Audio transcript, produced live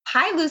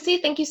Hi, Lucy.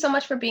 Thank you so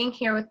much for being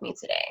here with me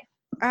today.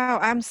 Oh,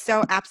 I'm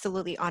so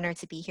absolutely honored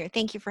to be here.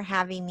 Thank you for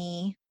having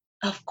me.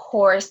 Of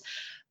course.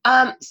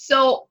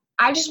 So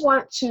I just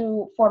want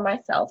to, for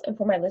myself and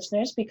for my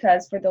listeners,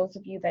 because for those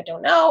of you that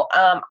don't know,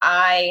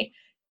 I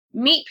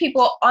meet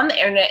people on the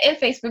internet in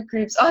Facebook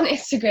groups on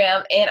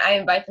Instagram, and I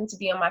invite them to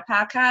be on my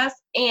podcast.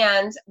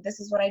 And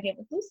this is what I did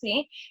with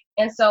Lucy.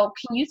 And so,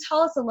 can you tell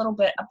us a little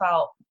bit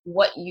about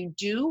what you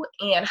do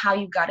and how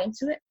you got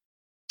into it?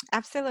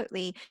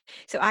 Absolutely.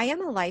 So I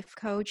am a life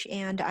coach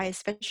and I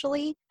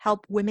especially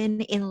help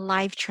women in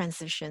life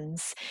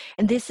transitions.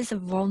 And this is a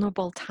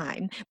vulnerable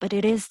time, but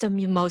it is the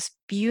most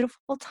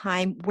beautiful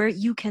time where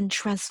you can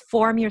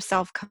transform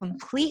yourself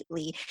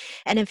completely.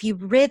 And if you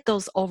rid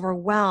those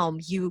overwhelm,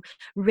 you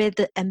rid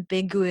the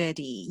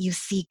ambiguity, you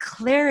see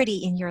clarity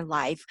in your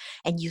life,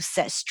 and you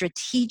set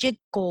strategic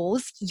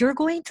goals, you're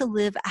going to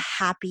live a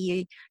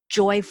happy,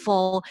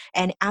 joyful,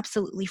 and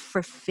absolutely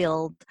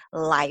fulfilled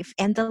life.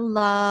 And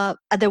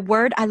the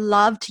word I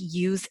love to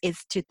use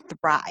is to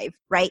thrive,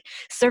 right?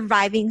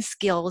 Surviving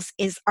skills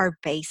is our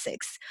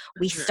basics.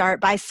 We Mhm. start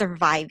by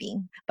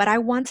surviving, but I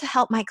want to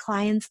help my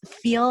clients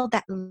feel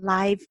that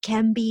life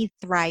can be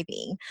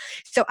thriving.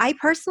 So I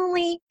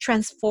personally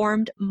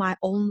transformed my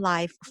own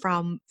life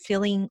from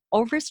feeling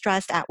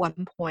overstressed at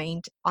one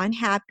point,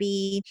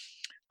 unhappy,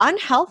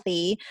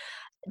 unhealthy,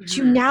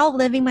 to Mhm. now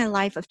living my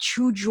life of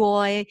true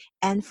joy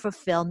and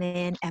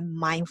fulfillment and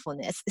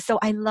mindfulness. So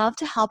I love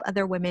to help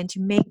other women to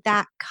make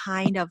that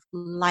kind of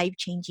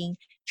life-changing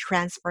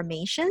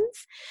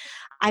transformations.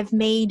 I've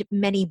made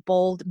many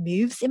bold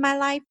moves in my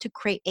life to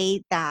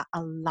create that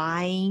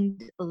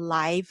aligned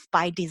life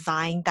by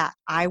design that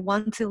I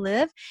want to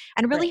live,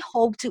 and really Right.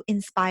 hope to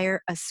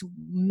inspire as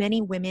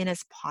many women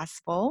as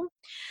possible.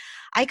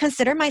 I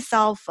consider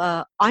myself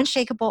a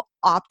unshakable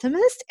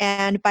optimist,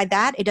 and by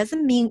that it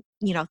doesn't mean,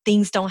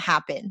 things don't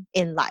happen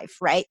in life,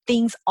 right?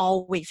 Things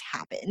always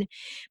happen.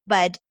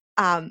 But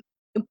um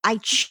I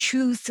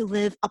choose to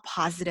live a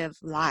positive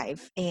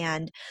life,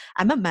 and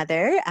I'm a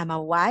mother, I'm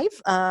a wife.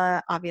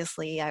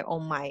 Obviously, I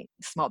own my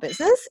small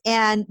business,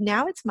 and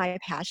now it's my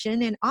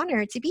passion and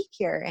honor to be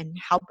here and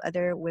help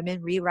other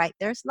women rewrite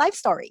their life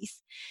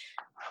stories.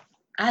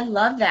 I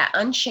love that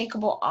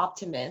unshakable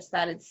optimist.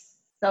 That is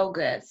so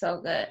good, so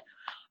good.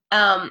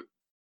 Um,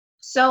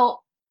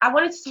 so I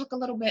wanted to talk a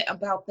little bit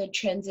about the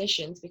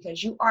transitions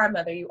because you are a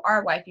mother, you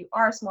are a wife, you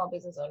are a small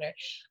business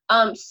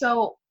owner.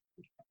 So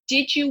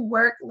did you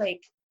work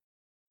like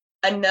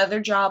another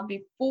job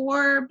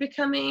before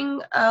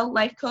becoming a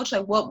life coach?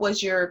 Like, what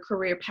was your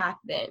career path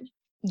then?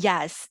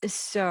 Yes.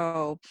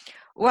 So,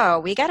 whoa,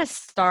 we got to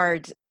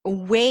start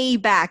way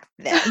back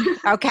then.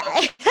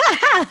 Okay.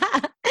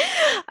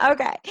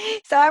 Okay.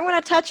 So, I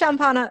want to touch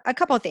upon a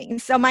couple of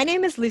things. So, my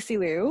name is Lucy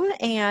Liu.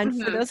 And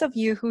for Hmm. those of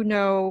you who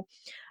know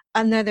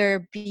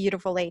another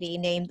beautiful lady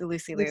named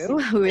Lucy Lucy. Liu,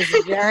 who is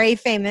very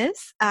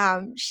famous,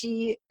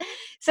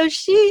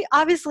 she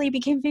obviously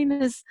became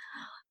famous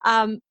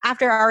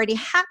after I already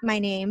had my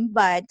name,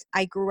 but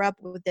I grew up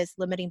with this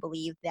limiting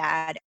belief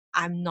that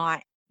I'm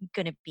not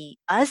going to be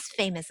as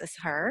famous as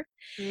her.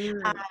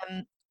 Mm,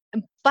 Um,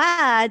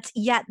 but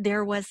yet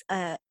there was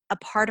a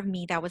part of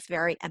me that was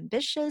very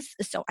ambitious.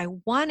 So I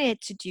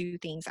wanted to do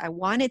things. I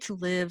wanted to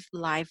live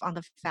life on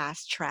the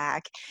fast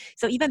track.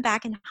 So even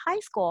back in high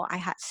school, I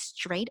had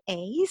straight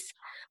A's,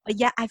 but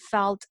yet I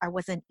felt I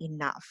wasn't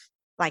enough.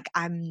 Like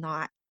I'm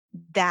not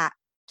that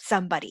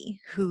somebody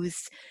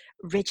who's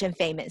rich and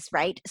famous,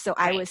 right? So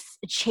I right. was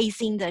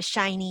chasing the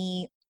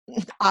shiny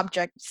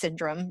object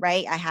syndrome,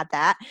 right? I had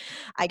that.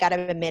 I got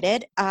to admit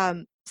it.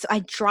 So I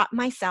dropped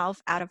myself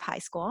out of high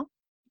school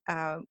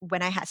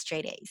when I had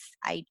straight A's.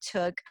 I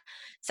took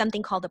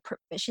something called a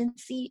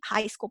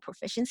high school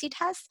proficiency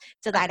test,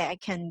 so that Okay. I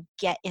can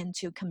get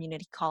into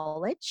community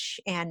college.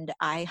 And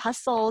I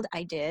hustled,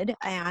 I did,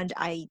 and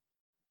I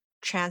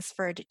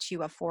transferred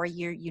to a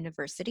 4-year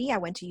university. I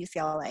went to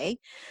UCLA.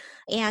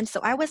 And so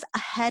I was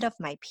ahead of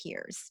my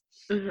peers.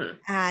 Hmm.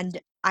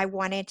 And I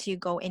wanted to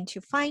go into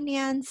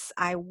finance.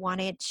 I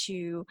wanted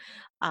to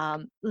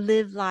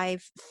live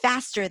life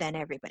faster than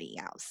everybody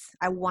else.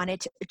 I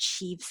wanted to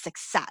achieve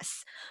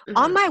success.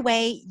 On Hmm. my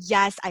way,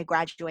 yes, I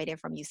graduated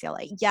from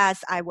UCLA.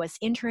 Yes, I was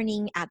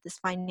interning at this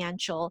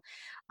financial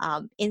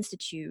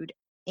institute.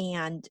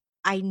 And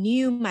I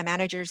knew my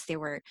managers, they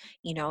were,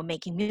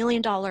 making $1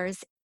 million.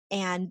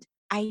 And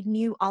I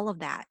knew all of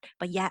that,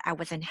 but yet I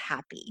wasn't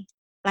happy.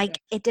 Okay. Like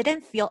it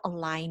didn't feel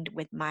aligned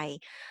with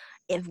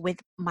with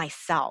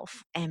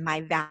myself and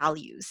my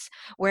values.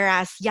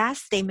 Whereas,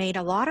 yes, they made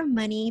a lot of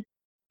money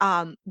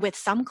with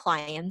some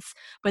clients,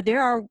 but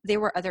there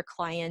were other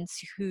clients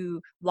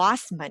who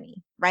lost money,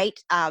 right?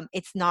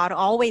 It's not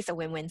always a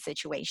win-win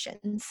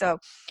situation. So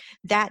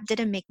that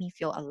didn't make me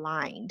feel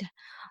aligned.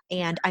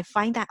 And I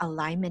find that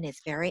alignment is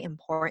very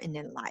important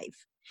in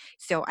life.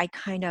 So I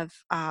kind of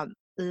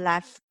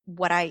left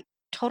what I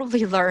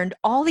totally learned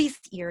all these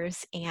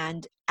years.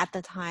 And at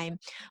the time,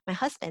 my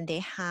husband, they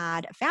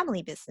had a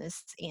family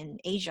business in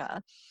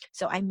Asia.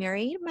 So I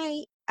married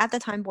my, at the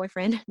time,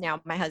 boyfriend,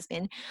 now my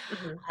husband,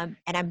 Hmm.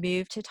 and I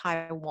moved to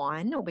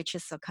Taiwan, which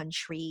is a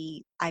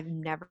country I've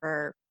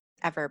never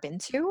ever been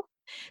to.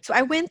 So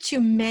I went to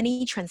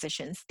many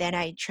transitions. Then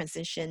I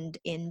transitioned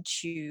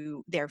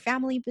into their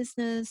family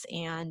business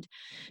and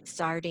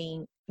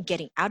starting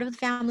getting out of the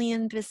family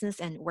and business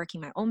and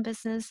working my own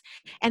business.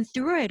 And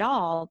through it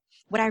all,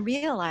 what I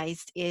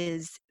realized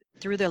is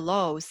through the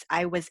lows,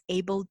 I was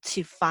able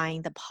to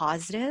find the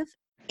positive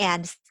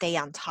and stay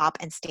on top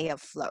and stay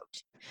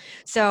afloat.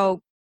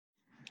 So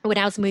when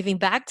I was moving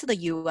back to the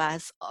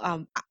US,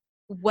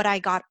 what I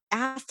got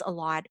asked a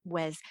lot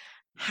was,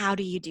 how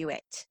do you do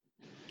it?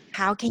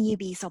 How can you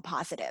be so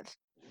positive?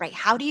 Right?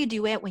 How do you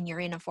do it when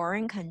you're in a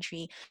foreign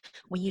country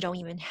when you don't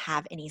even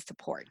have any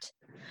support?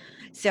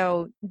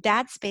 So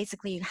that's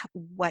basically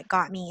what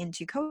got me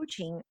into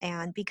coaching.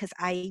 And because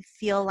I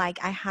feel like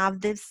I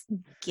have this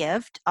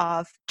gift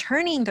of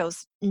turning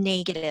those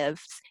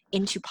negatives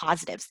into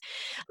positives,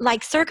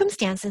 like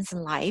circumstances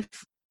in life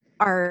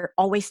are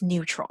always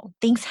neutral.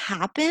 Things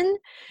happen,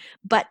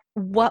 but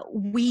what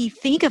we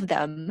think of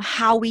them,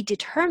 how we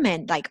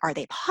determine, like, are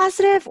they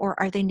positive or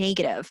are they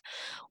negative?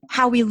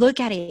 How we look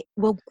at it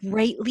will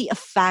greatly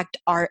affect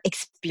our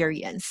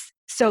experience.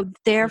 So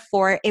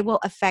therefore, it will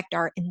affect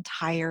our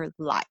entire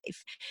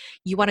life.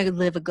 You want to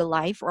live a good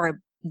life or a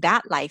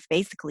bad life,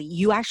 basically,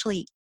 you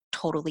actually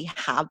totally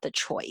have the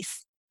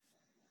choice.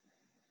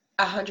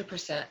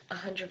 100%.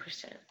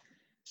 100%.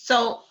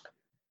 So,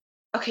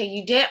 okay,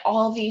 you did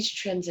all these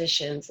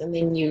transitions, and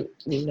then you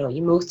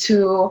moved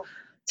to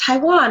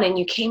Taiwan, and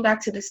you came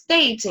back to the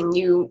States, and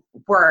you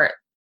were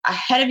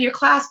ahead of your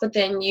class, but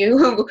then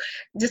you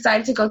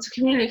decided to go to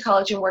community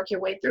college and work your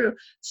way through.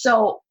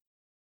 So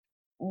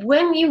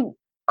when you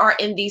are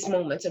in these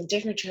moments of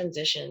different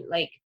transition,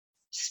 like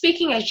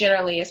speaking as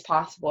generally as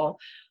possible,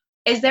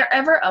 is there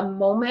ever a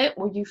moment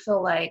where you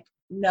feel like,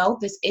 no,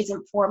 this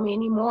isn't for me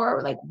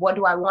anymore? Like, what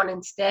do I want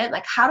instead?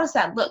 Like, how does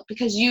that look?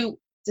 Because you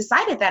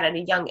decided that at a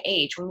young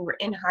age when you were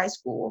in high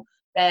school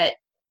that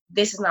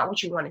this is not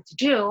what you wanted to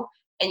do,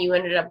 and you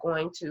ended up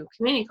going to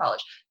community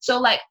college. So,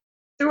 like,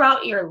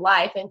 throughout your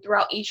life and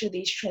throughout each of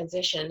these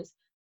transitions,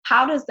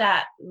 how does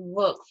that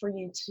look for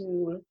you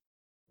to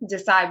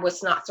decide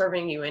what's not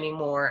serving you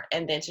anymore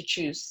and then to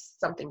choose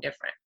something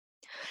different?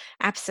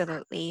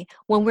 Absolutely.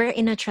 When we're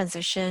in a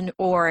transition,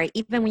 or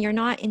even when you're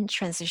not in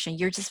transition,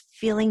 you're just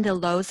feeling the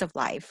lows of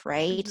life,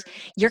 right?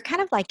 Mhm. You're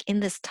kind of like in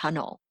this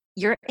tunnel.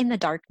 You're in the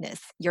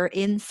darkness. You're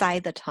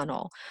inside the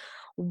tunnel.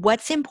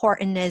 What's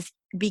important is,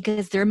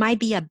 because there might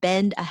be a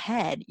bend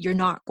ahead, you're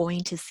not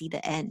going to see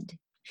the end.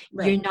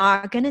 Right. You're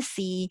not going to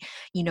see,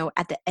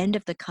 at the end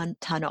of the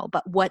tunnel.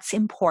 But what's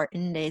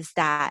important is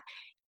that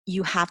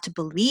you have to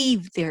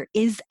believe there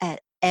is an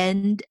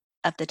end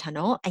of the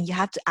tunnel, and you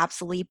have to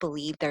absolutely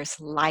believe there's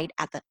light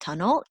at the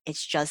tunnel.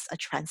 It's just a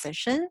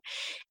transition,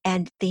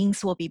 and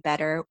things will be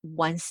better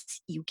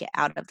once you get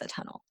out of the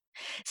tunnel.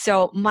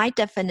 So my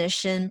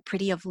definition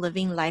pretty of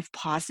living life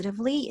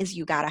positively is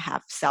you got to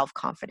have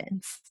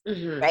self-confidence,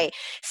 Hmm. right?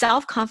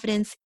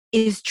 Self-confidence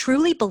is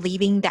truly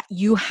believing that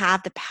you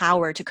have the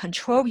power to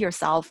control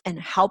yourself and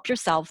help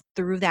yourself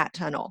through that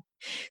tunnel.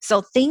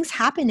 So things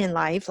happen in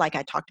life, like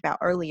I talked about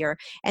earlier,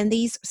 and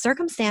these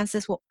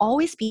circumstances will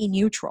always be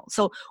neutral.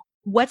 So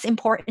what's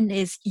important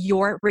is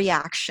your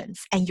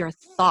reactions and your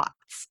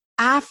thoughts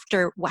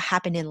after what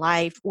happened in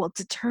life will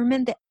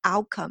determine the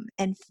outcome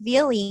and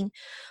feeling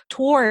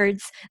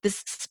towards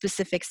this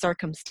specific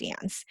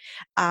circumstance.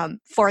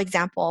 For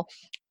example,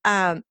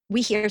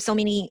 we hear so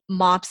many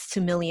mops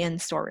to million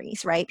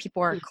stories, right?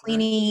 People are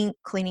Hmm.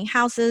 cleaning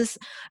houses,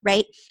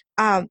 right?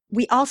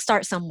 We all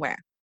start somewhere.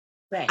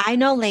 Right. I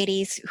know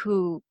ladies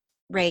who,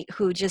 right,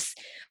 who just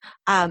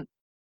um,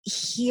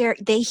 hear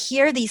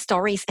these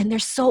stories and they're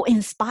so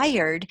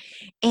inspired,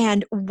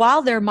 and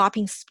while they're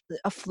mopping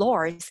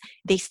floors,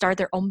 they start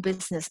their own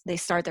business, they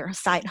start their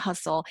side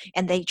hustle,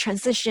 and they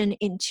transition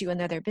into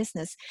another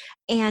business.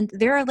 And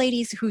there are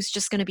ladies who's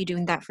just going to be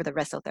doing that for the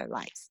rest of their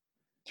lives.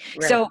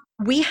 Right. So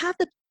we have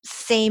the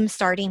same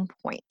starting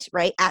point,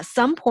 right? At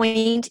some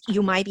point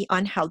you might be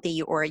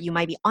unhealthy or you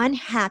might be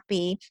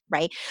unhappy,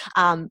 right?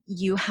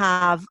 You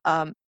have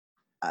a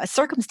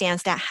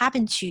circumstance that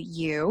happened to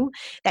you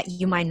that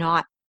you might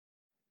not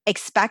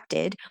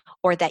expected,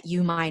 or that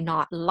you might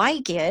not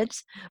like it.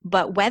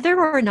 But whether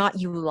or not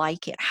you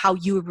like it, how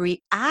you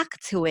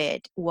react to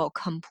it will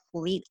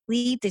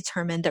completely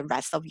determine the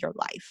rest of your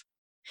life.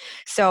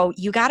 So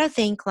you got to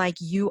think like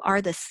you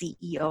are the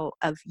CEO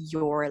of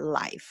your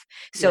life.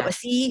 So a Yes.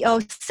 CEO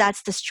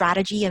sets the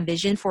strategy and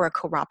vision for a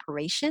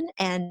corporation,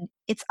 and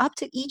it's up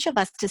to each of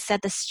us to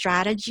set the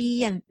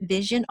strategy and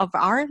vision of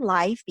our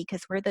life,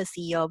 because we're the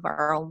CEO of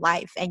our own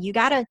life. And you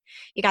gotta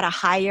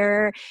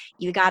hire,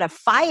 you gotta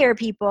fire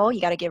people,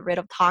 you gotta get rid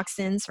of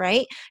toxins,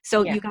 right?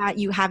 So Yeah.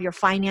 you have your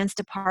finance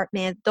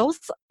department. Those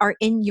are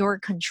in your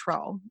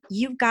control.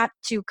 You've got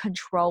to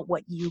control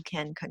what you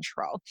can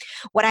control.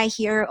 What I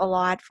hear a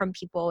lot lot from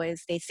people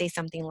is they say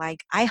something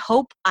like, I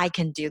hope I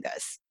can do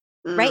this,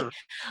 right? Mm,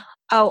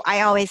 Oh,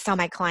 I always tell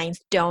my clients,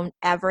 don't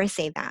ever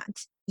say that.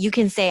 You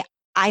can say,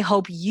 I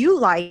hope you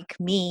like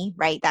me,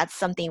 right? That's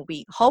something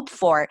we hope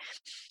for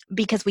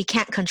because we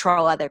can't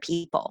control other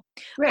people.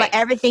 But right.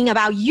 everything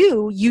about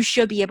you, you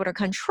should be able to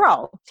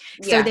control.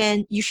 So Yes.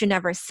 then you should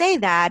never say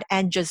that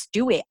and just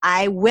do it.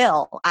 I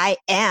will, I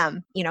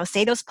am,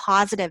 say those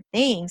positive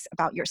things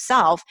about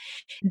yourself.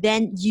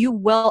 Then you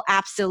will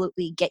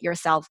absolutely get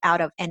yourself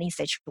out of any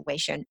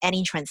situation,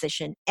 any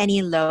transition,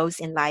 any lows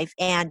in life.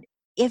 And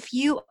if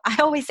you, I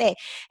always say,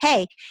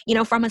 hey,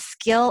 from a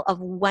scale of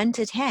 1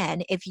 to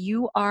 10, if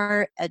you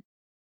are a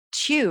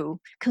 2,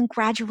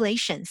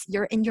 congratulations,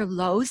 you're in your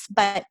lows,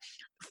 but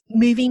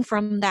moving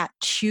from that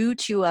 2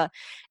 to a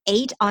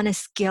 8 on a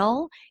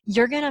scale,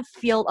 you're going to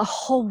feel a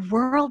whole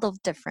world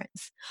of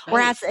difference. Right.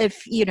 Whereas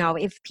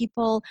if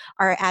people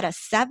are at a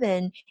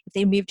 7, if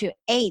they move to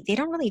 8, they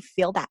don't really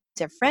feel that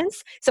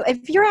difference. So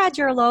if you're at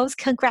your lows,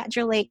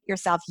 congratulate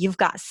yourself. You've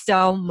got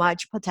so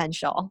much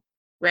potential.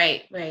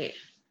 Right. Right.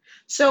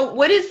 So,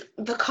 what is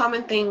the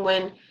common thing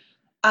when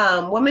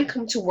women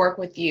come to work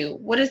with you?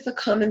 What is the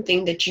common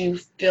thing that you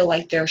feel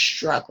like they're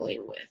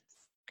struggling with?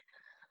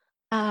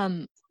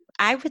 Um,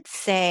 I would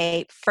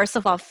say, first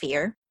of all,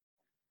 fear.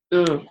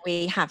 Mm,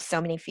 We have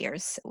so many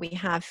fears. We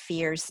have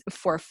fears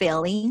for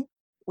failing.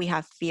 We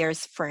have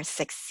fears for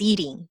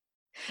succeeding,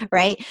 mm,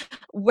 right?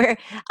 Where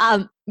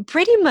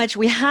pretty much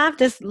we have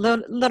this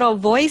little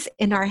voice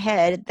in our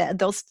head, that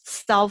those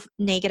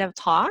self-negative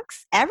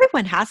talks.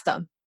 Everyone has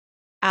them.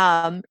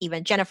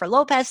 Even Jennifer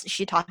Lopez,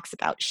 she talks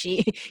about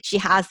she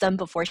has them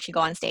before she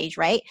go on stage,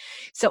 right?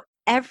 So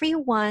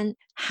everyone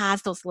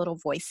has those little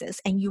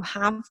voices, and you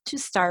have to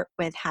start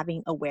with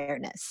having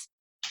awareness.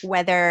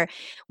 Whether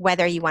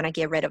you want to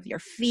get rid of your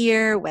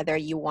fear, whether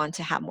you want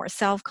to have more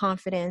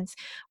self-confidence,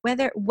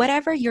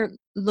 whatever you're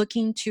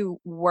looking to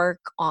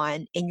work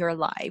on in your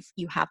life,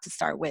 you have to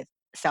start with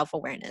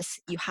self-awareness.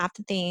 You have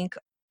to think,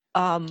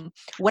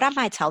 what am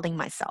I telling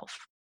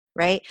myself,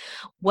 right?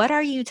 What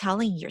are you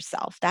telling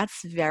yourself?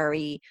 That's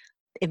very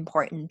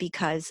important,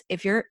 because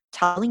if you're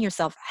telling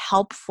yourself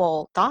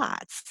helpful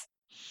thoughts,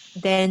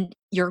 then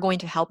you're going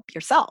to help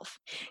yourself.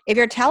 If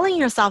you're telling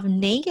yourself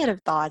negative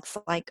thoughts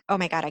like, oh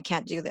my God, I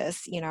can't do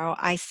this,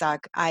 I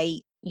suck,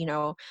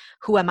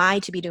 who am I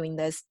to be doing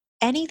this?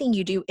 Anything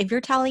you do, if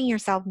you're telling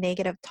yourself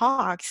negative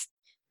talks,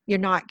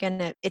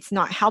 it's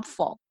not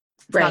helpful.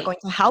 It's not right. going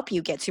to help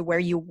you get to where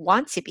you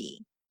want to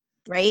be,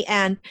 right?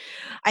 And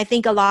I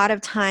think a lot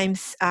of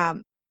times,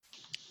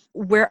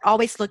 we're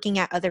always looking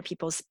at other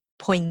people's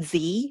point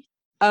Z.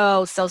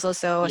 Oh, so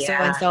and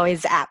Yeah. so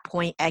is at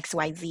point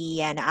XYZ,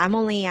 and I'm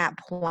only at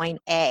point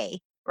A,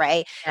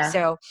 right? Yeah.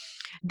 So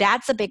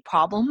that's a big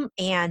problem.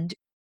 And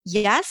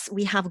yes,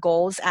 we have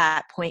goals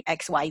at point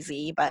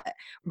XYZ, but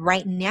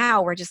right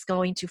now we're just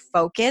going to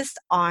focus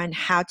on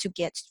how to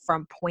get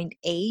from point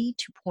A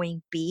to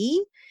point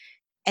B.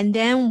 And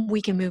then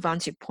we can move on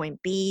to point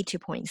B to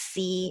point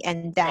C.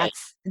 And Right.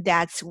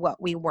 that's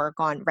what we work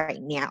on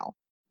right now.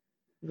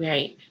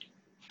 Right.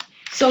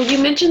 So you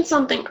mentioned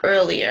something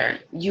earlier.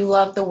 You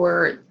love the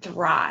word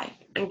thrive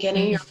and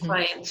getting your Mhm.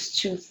 clients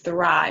to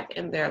thrive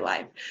in their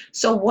life.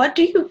 So what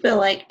do you feel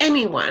like,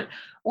 anyone,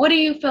 what do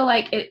you feel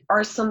like it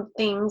are some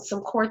things,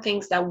 some core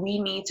things that we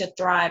need to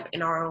thrive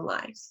in our own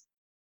lives?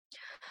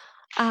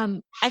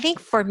 I think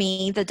for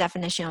me, the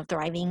definition of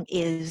thriving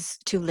is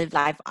to live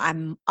life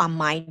on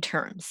my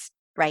terms,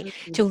 right?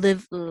 Mhm. To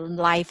live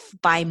life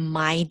by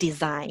my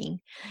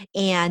design.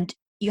 And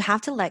you have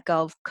to let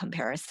go of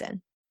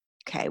comparison.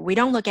 Okay. We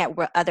don't look at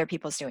what other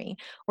people's doing.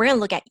 We're going to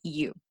look at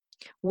you.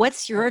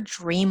 What's your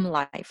dream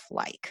life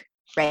like?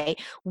 Right?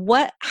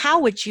 How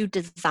would you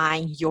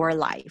design your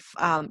life?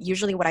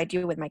 Usually what I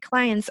do with my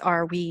clients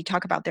are we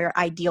talk about their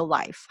ideal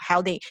life,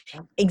 how they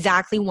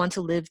exactly want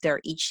to live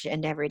there each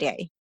and every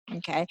day.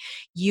 Okay.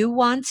 You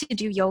want to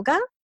do yoga?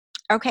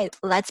 Okay,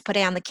 let's put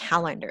it on the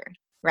calendar,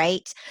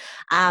 right?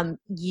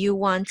 You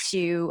want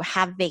to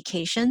have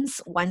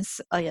vacations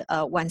once a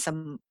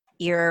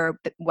year,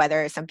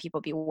 whether some people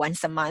be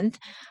once a month.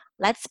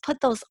 Let's put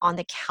those on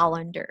the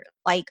calendar.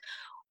 Like,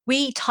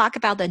 we talk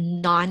about the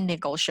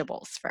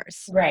non-negotiables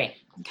first. Right.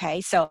 Okay,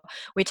 so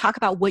we talk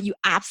about what you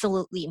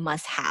absolutely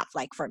must have.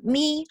 Like for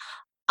me,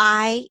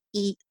 I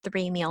eat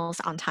 3 meals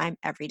on time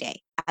every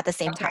day at the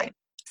same Okay. time.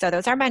 So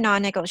those are my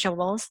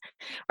non-negotiables,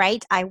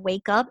 right? I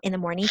wake up in the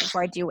morning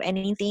before I do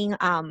anything.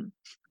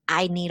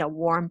 I need a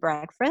warm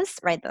breakfast,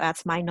 right?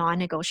 That's my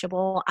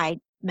non-negotiable. I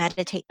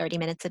meditate 30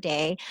 minutes a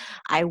day.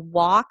 I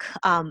walk.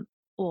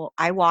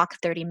 I walk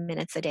 30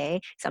 minutes a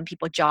day. Some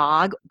people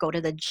jog, go to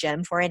the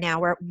gym for an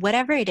hour.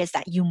 Whatever it is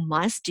that you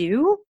must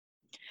do,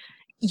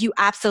 you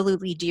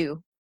absolutely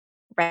do,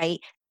 right?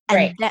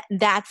 Right. And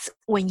that's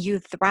when you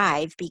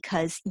thrive,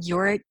 because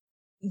you're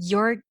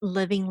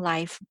living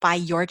life by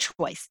your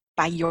choice,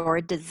 by your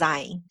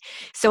design.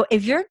 So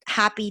if you're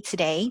happy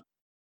today,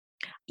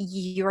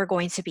 you're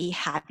going to be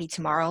happy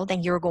tomorrow,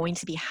 then you're going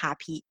to be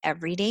happy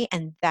every day,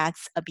 and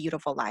that's a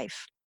beautiful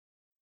life.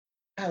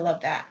 I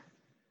love that.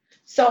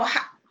 So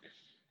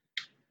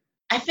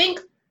I think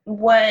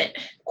what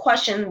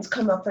questions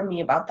come up for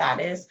me about that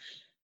is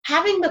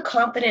having the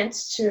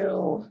confidence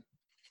to,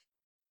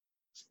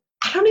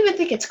 I don't even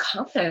think it's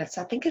confidence.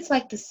 I think it's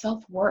like the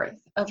self-worth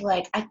of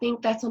like, I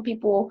think that some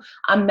people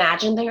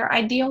imagine their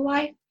ideal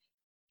life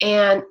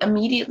and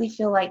immediately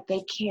feel like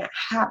they can't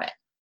have it,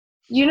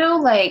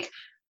 like,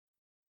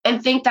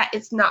 and think that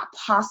it's not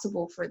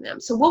possible for them.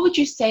 So, what would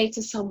you say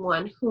to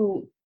someone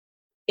who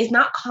is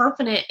not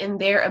confident in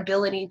their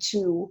ability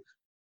to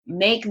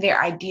make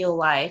their ideal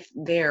life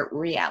their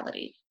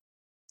reality?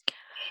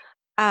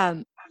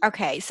 Um,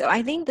 okay, so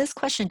I think this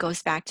question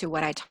goes back to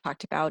what I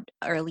talked about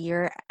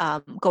earlier,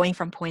 going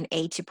from point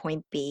A to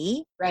point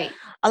B. Right.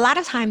 A lot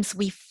of times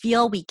we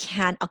feel we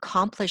can't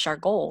accomplish our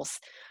goals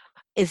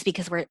is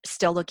because we're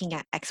still looking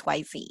at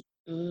XYZ.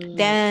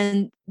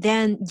 Mm,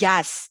 Then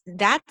yes,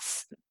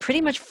 that's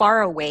pretty much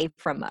far away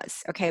from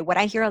us. Okay. What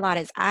I hear a lot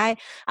is I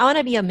want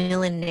to be a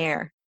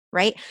millionaire,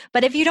 right?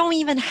 But if you don't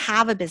even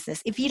have a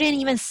business, if you didn't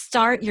even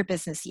start your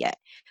business yet,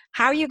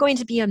 how are you going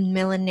to be a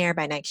millionaire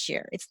by next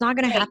year? It's not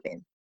going to right.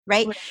 happen,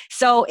 right? Right.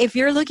 So if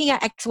you're looking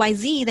at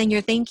XYZ, then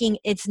you're thinking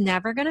it's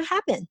never going to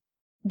happen.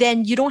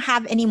 Then you don't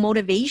have any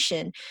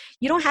motivation.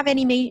 You don't have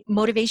any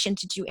motivation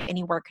to do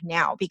any work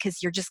now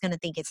because you're just going to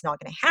think it's not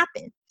going to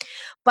happen.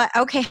 But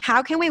okay,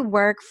 how can we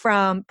work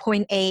from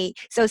point A?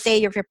 So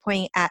say if you're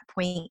at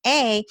point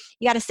A,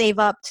 you got to save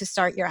up to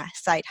start your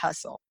side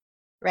hustle,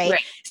 right?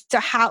 Right. So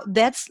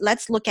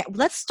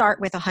let's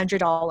start with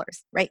 $100,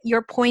 right?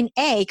 Your point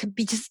A could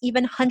be just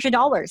even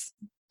 $100.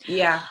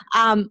 Yeah.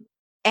 Um,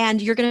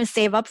 and you're going to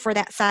save up for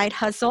that side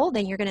hustle.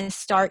 Then you're going to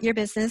start your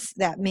business.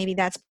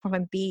 That's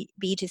from B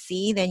to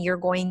C. Then you're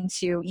going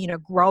to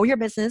grow your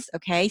business.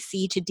 Okay,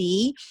 C to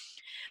D.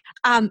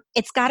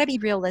 It's got to be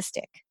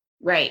realistic.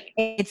 Right.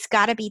 It's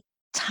got to be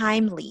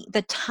timely.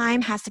 The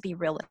time has to be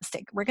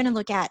realistic. We're going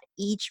to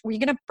we're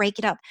going to break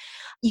it up.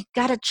 You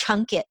got to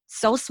chunk it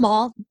so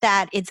small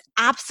that it's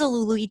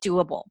absolutely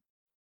doable.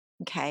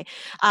 Okay.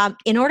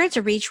 In order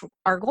to reach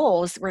our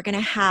goals, we're going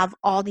to have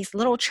all these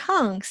little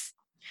chunks,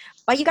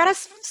 but you got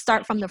to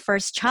start from the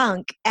first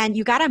chunk and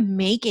you got to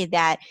make it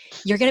that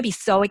you're going to be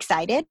so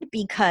excited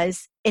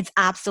because it's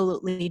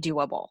absolutely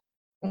doable.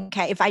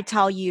 Okay, if I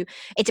tell you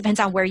it depends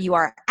on where you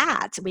are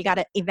at, we got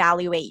to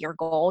evaluate your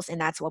goals, and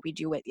that's what we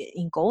do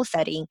in goal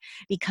setting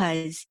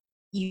because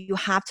you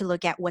have to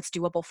look at what's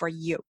doable for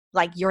you,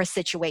 like your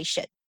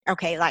situation.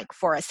 Okay, like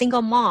for a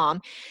single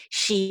mom,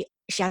 she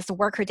has to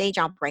work her day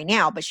job right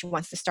now, but she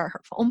wants to start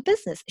her own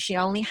business. She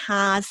only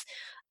has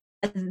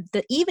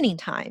the evening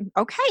time.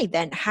 Okay,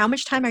 then how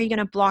much time are you going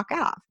to block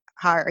off?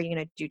 How are you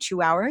going to do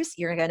 2 hours?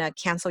 You're going to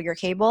cancel your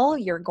cable.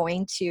 You're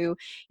going to,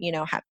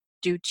 have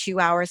do 2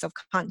 hours of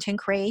content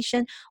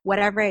creation,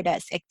 whatever it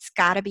is. It's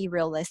got to be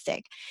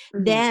realistic.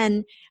 Mhm.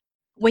 Then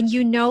when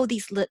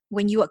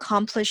when you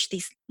accomplish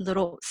these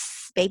little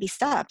baby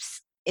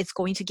steps, it's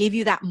going to give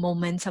you that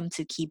momentum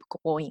to keep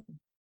going.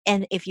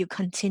 And if you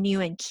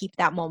continue and keep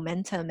that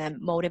momentum and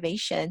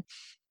motivation,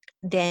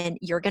 then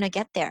you're going to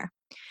get there.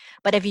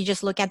 But if you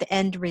just look at the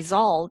end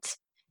result,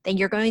 then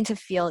you're going to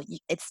feel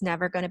it's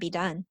never going to be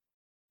done.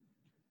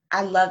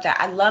 I love that.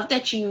 I love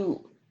that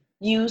you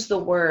use the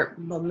word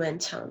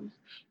momentum Hmm.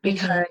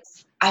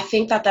 because I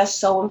think that that's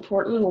so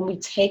important when we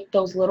take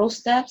those little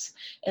steps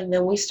and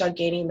then we start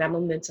gaining that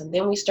momentum.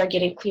 Then we start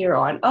getting clear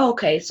on, oh,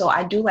 okay, so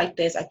I do like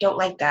this, I don't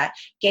like that,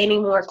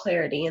 gaining more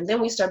clarity. And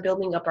then we start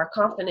building up our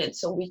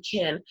confidence so we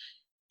can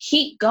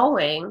keep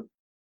going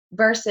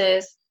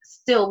versus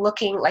still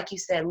looking, like you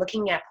said,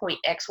 looking at point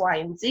X, Y,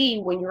 and Z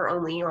when you're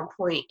only on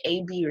point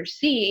A, B, or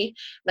C.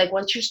 Like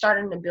once you're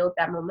starting to build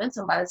that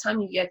momentum, by the time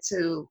you get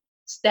to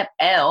step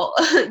L,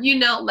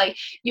 like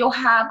you'll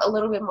have a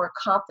little bit more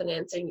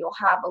confidence and you'll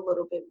have a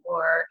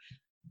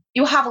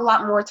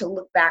lot more to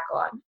look back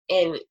on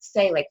and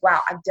say like,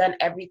 wow, I've done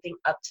everything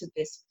up to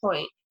this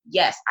point.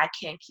 Yes, I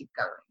can keep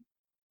going.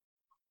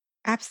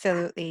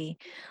 Absolutely.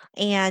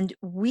 And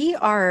we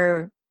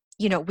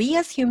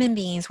as human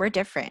beings, we're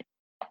different.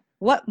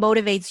 What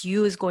motivates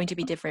you is going to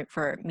be different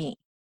for me,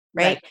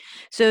 Right. right?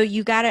 So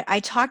I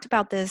talked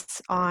about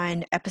this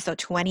on episode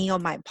 20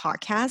 on my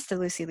podcast, The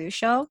Lucy Liu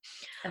Show,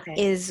 Okay.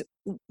 is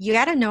you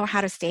got to know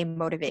how to stay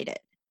motivated.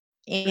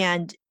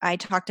 And I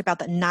talked about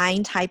the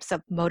 9 types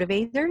of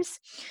motivators,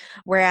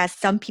 whereas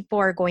some people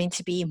are going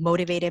to be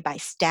motivated by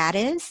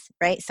status,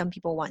 right? Some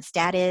people want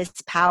status,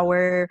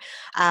 power,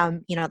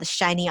 the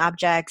shiny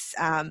objects,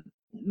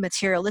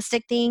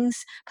 materialistic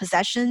things,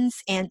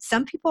 possessions, and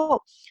some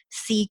people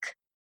seek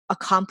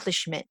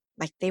accomplishment.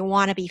 Like they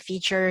want to be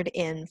featured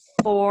in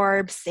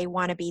Forbes, they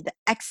want to be the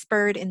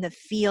expert in the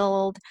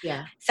field.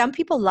 Yeah. Some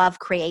people love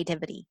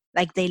creativity,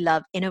 like they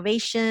love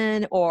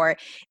innovation or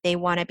they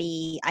want to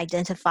be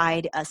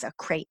identified as a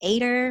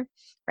creator,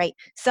 right?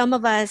 Some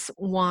of us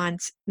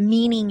want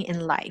meaning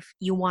in life.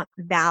 You want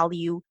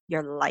value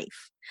your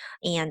life.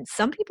 And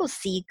some people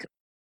seek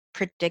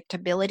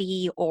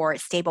predictability or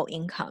stable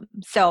income.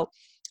 So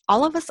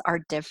all of us are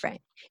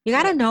different. You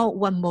got to Right. know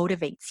what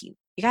motivates you.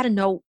 You got to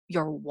know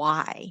your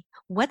why.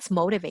 What's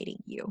motivating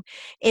you?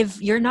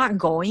 If you're not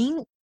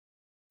going,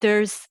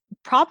 there's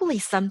probably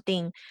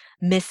something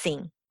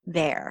missing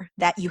there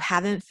that you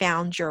haven't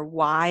found your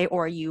why,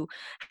 or you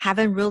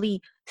haven't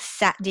really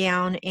sat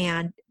down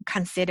and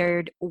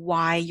considered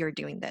why you're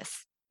doing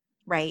this,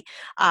 right?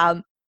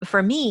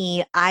 For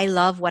me, I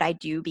love what I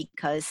do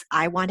because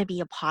I want to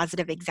be a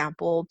positive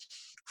example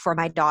for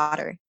my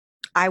daughter.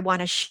 I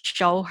want to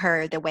show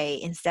her the way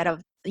instead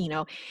of,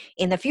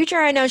 in the future,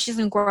 I know she's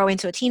going to grow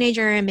into a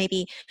teenager and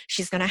maybe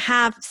she's going to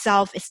have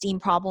self-esteem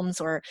problems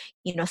or,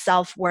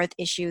 self-worth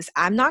issues.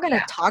 I'm not going to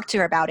Yeah. talk to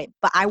her about it,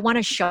 but I want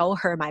to show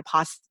her my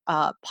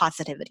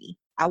positivity.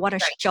 I want to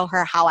Right. show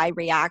her how I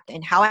react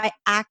and how I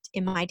act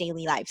in my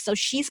daily life. So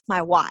she's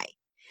my why.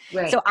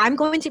 Right. So I'm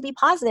going to be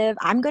positive.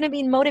 I'm going to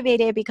be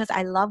motivated because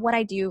I love what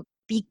I do,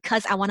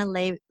 because I want to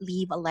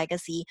leave a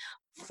legacy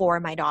for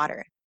my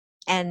daughter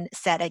and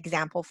set an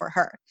example for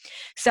her.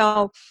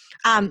 So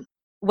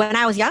when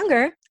I was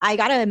younger, I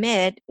got to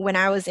admit, when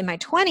I was in my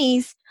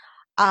 20s,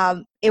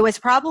 it was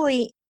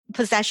probably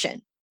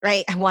possession,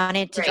 right? I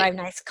wanted to Right. drive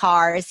nice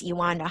cars. You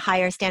want a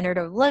higher standard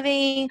of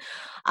living.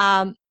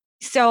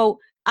 So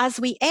as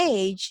we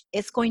age,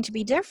 it's going to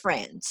be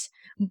different.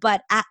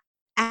 But at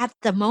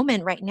the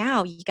moment right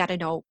now, you got to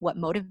know what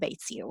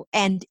motivates you.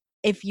 And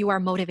if you are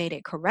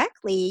motivated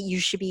correctly,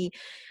 you should be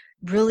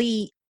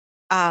really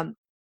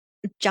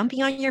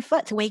jumping on your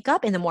foot to wake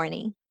up in the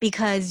morning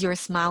because you're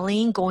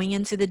smiling, going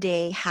into the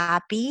day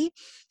happy,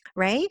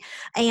 right?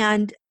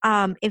 And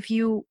if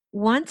you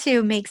want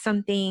to make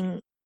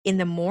something in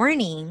the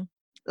morning,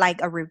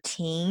 like a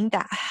routine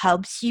that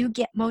helps you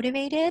get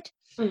motivated,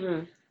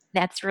 Mm-hmm.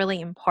 that's really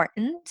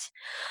important.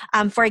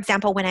 For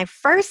example, when I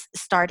first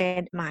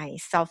started my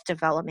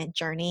self-development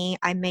journey,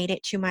 I made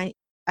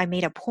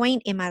a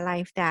point in my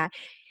life that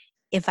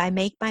if I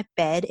make my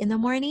bed in the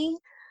morning,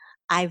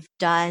 I've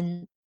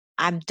done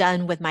I'm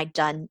done with my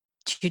done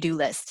to-do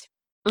list.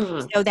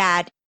 Mm-hmm. So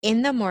that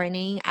in the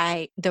morning,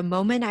 the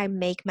moment I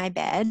make my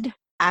bed,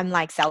 I'm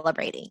like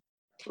celebrating.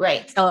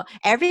 Right. So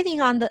everything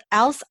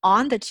else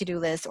on the to-do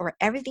list, or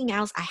everything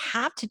else I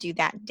have to do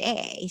that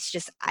day, is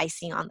just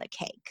icing on the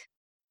cake.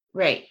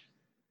 Right.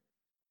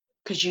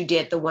 Because you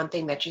did the one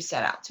thing that you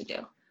set out to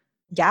do.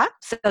 Yeah.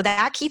 So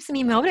that keeps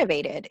me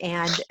motivated,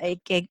 and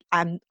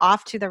I'm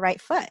off to the right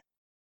foot.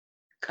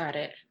 Got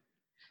it.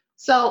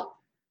 So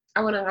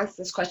I want to ask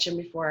this question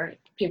before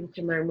people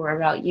can learn more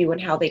about you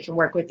and how they can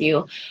work with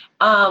you.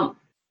 Um,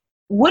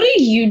 what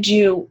do you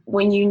do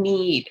when you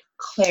need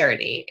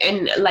clarity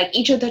and like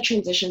each of the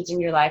transitions in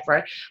your life,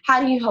 or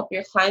how do you help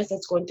your clients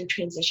that's going through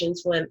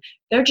transitions when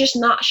they're just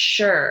not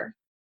sure,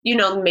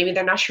 maybe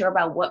they're not sure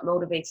about what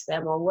motivates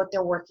them or what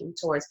they're working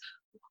towards?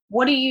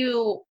 What do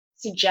you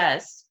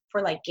suggest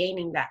for like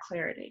gaining that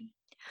clarity?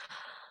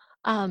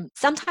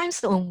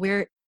 Sometimes when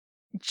we're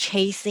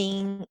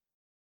chasing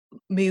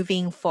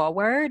moving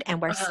forward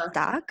and we're Uh-huh.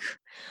 stuck,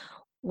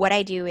 what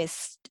I do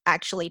is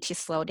actually to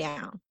slow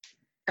down.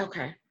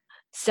 Okay.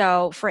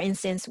 So, for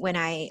instance, when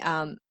I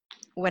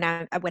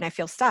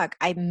feel stuck,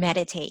 I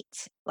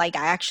meditate. Like,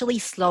 I actually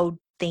slow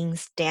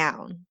things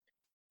down.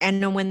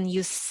 And then when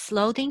you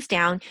slow things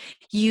down,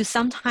 you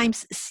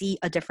sometimes see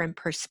a different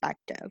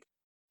perspective.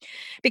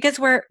 Because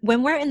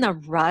when we're in the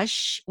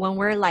rush, when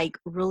we're like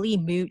really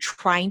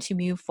trying to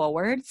move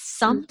forward,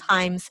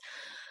 sometimes,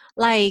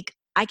 like,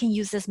 I can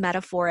use this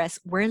metaphor as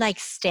we're like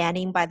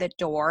standing by the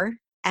door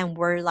and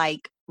we're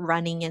like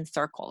running in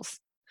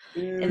circles,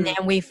 and Mm,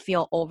 then we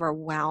feel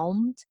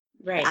overwhelmed.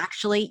 But right.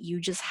 actually,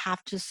 you just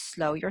have to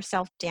slow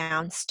yourself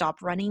down,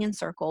 stop running in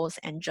circles,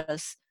 and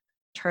just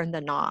turn the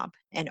knob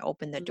and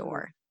open the Mhm.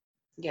 door.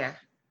 Yeah.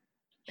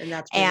 And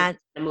that's really And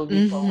gonna move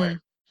you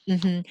forward. mhm,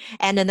 mhm.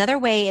 And another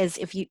way is,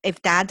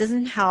 if that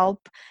doesn't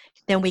help,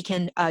 then we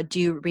can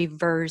do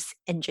reverse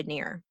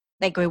engineer.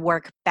 Like, we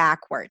work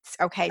backwards.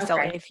 Okay, so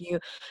Okay.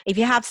 if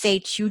you have, say,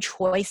 two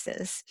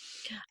choices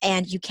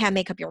and you can't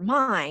make up your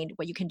mind,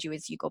 what you can do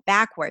is you go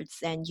backwards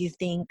and you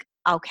think,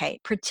 okay,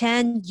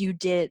 pretend you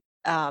did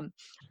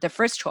the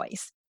first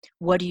choice.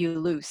 What do you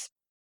lose?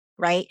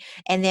 Right?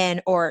 And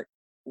then, or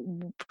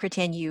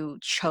pretend you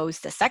chose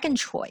the second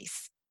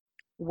choice.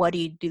 What do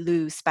you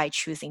lose by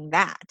choosing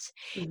that?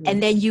 And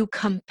Mhm. then you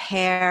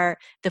compare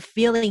the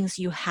feelings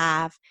you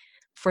have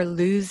for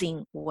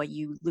losing what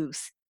you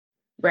lose.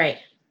 Right.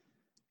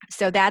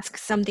 So that's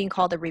something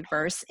called a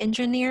reverse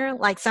engineer.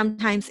 Like,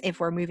 sometimes if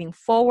we're moving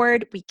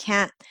forward, we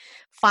can't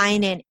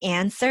find an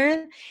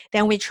answer,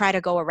 then we try to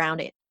go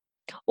around it.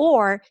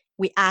 Or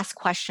we ask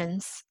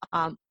questions.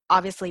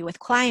 Obviously, with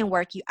client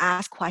work, you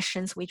ask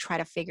questions. We try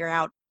to figure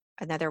out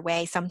another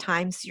way.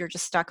 Sometimes you're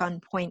just stuck on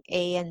point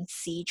A and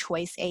C,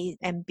 choice A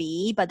and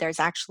B, but there's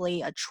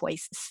actually a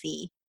choice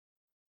C.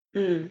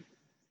 Mm.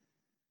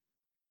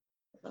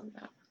 Love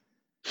that.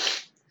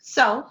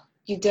 So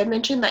you did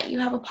mention that you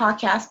have a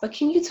podcast, but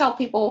can you tell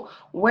people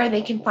where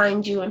they can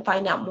find you and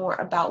find out more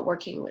about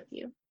working with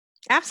you?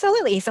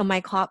 Absolutely. So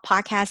my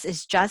podcast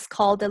is just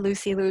called The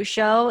Lucy Liu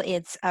Show.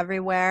 It's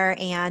everywhere.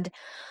 And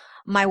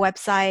my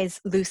website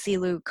is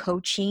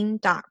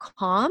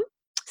lucyliucoaching.com.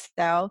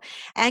 so.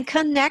 And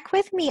connect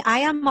with me. I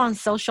am on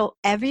social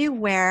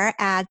everywhere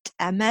at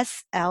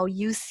MSLUCYLIU,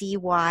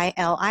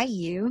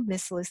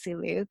 Miss Lucy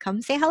Liu.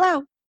 Come say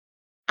hello.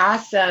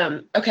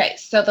 Awesome. Okay,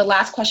 so the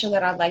last question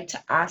that I'd like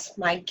to ask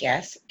my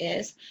guests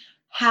is,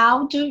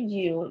 how do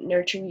you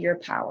nurture your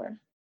power?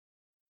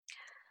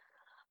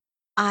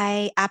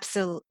 I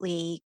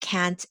absolutely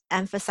can't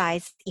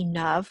emphasize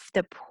enough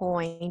the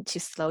point to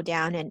slow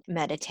down and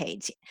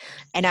meditate.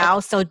 And I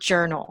also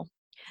journal.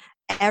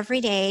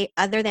 Every day,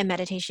 other than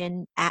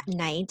meditation at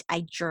night,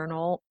 I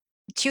journal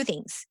two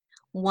things.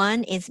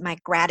 One is my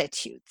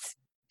gratitudes.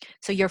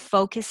 So you're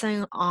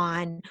focusing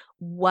on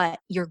what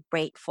you're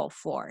grateful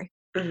for,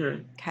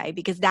 Hmm. okay?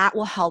 Because that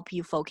will help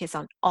you focus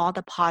on all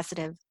the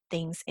positive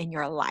things in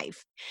your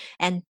life.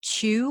 And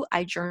two,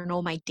 I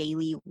journal my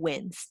daily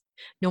wins.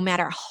 No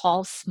matter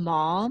how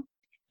small,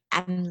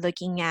 I'm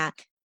looking at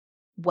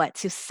what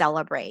to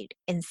celebrate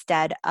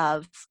instead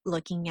of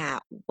looking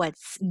at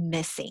what's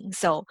missing.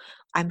 So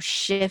I'm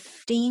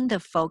shifting the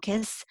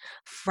focus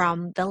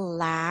from the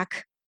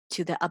lack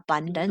to the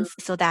abundance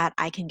so that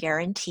I can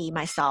guarantee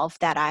myself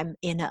that I'm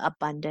in an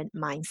abundant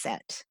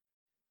mindset.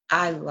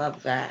 I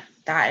love that.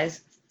 That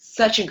is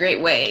such a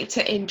great way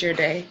to end your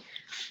day.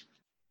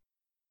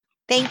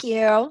 Thank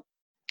you.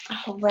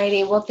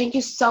 Alrighty. Well, thank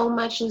you so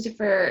much, Lucy,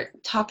 for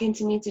talking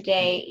to me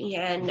today,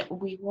 and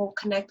we will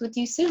connect with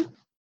you soon.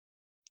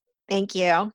 Thank you.